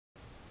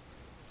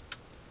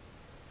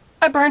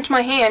I burnt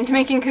my hand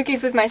making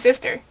cookies with my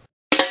sister.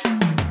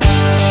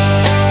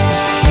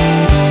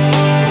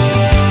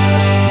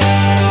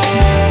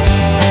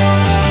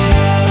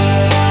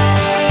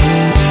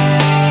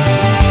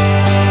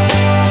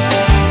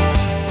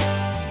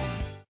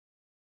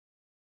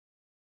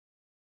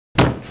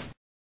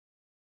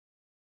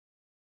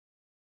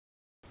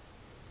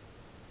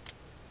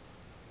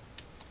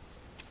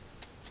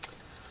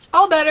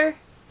 All better.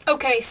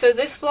 Okay, so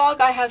this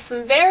vlog I have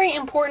some very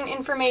important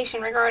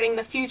information regarding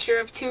the future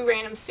of two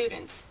random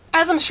students.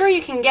 As I'm sure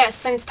you can guess,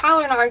 since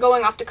Tyler and I are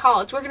going off to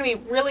college, we're going to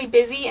be really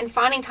busy, and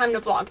finding time to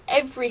vlog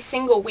every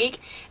single week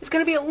is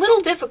going to be a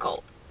little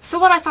difficult. So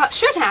what I thought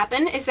should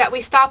happen is that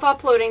we stop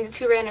uploading to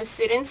two random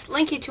students,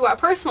 link you to our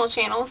personal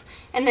channels,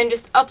 and then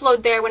just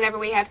upload there whenever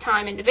we have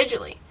time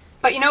individually.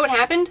 But you know what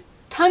happened?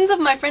 Tons of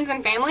my friends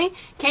and family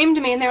came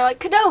to me and they were like,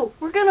 "Kado,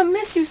 we're going to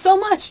miss you so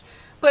much,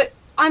 but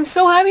I'm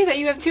so happy that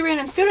you have two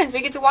random students.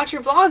 We get to watch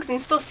your vlogs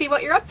and still see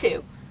what you're up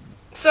to."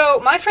 So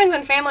my friends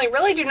and family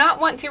really do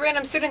not want two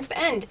random students to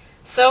end.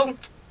 So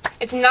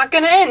it's not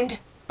going to end.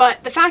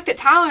 But the fact that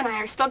Tyler and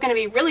I are still going to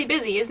be really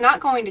busy is not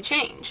going to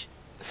change.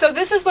 So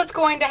this is what's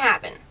going to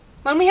happen.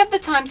 When we have the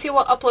time to,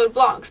 we'll upload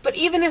vlogs. But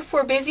even if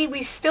we're busy,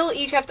 we still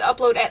each have to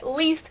upload at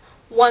least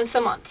once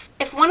a month.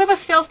 If one of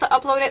us fails to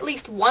upload at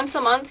least once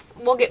a month,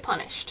 we'll get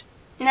punished.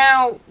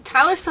 Now,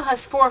 Tyler still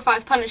has 4 or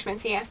 5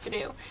 punishments he has to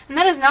do, and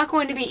that is not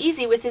going to be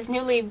easy with his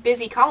newly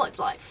busy college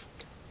life.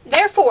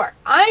 Therefore,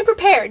 I am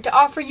prepared to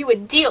offer you a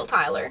deal,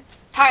 Tyler.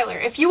 Tyler,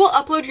 if you will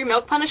upload your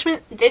milk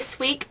punishment this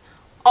week,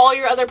 all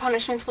your other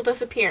punishments will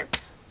disappear.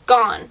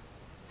 Gone.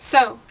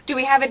 So, do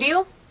we have a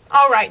deal?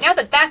 Alright, now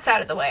that that's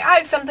out of the way, I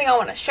have something I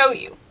want to show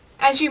you.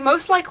 As you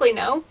most likely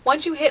know,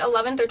 once you hit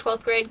 11th or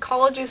 12th grade,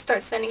 colleges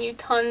start sending you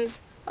tons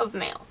of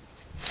mail.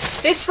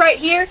 This right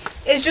here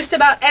is just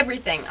about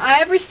everything I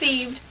have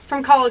received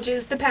from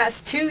colleges the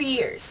past 2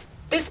 years.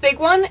 This big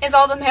one is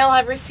all the mail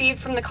I've received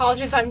from the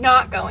colleges I'm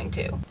not going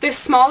to. This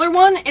smaller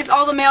one is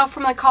all the mail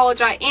from the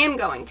college I am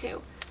going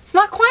to. It's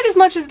not quite as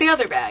much as the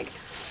other bag,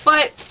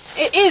 but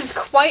it is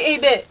quite a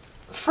bit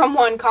from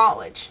one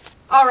college.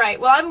 Alright,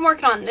 well I've been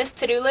working on this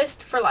to-do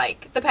list for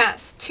like the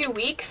past 2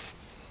 weeks,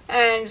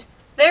 and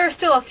there are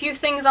still a few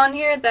things on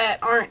here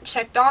that aren't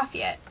checked off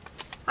yet.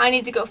 I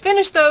need to go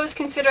finish those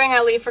considering I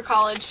leave for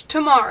college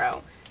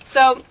tomorrow.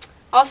 So,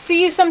 I'll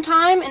see you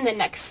sometime in the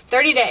next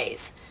 30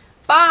 days.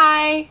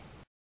 Bye!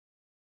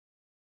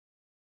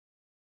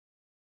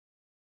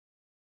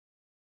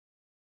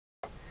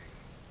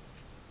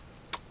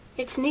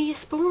 It's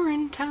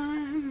Neosporin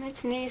time,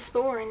 it's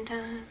Neosporin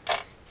time,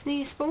 it's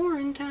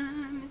Neosporin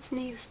time, it's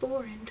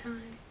Neosporin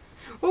time.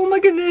 Oh my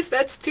goodness,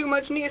 that's too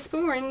much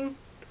Neosporin.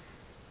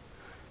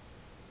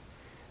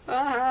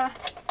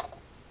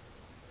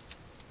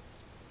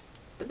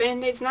 The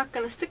band-aid's not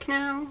gonna stick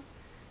now,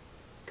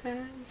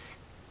 cause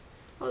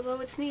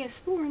although it's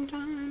Neosporin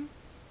time,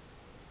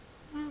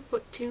 I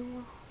put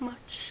too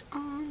much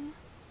on.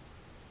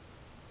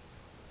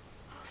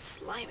 Oh,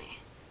 slimy.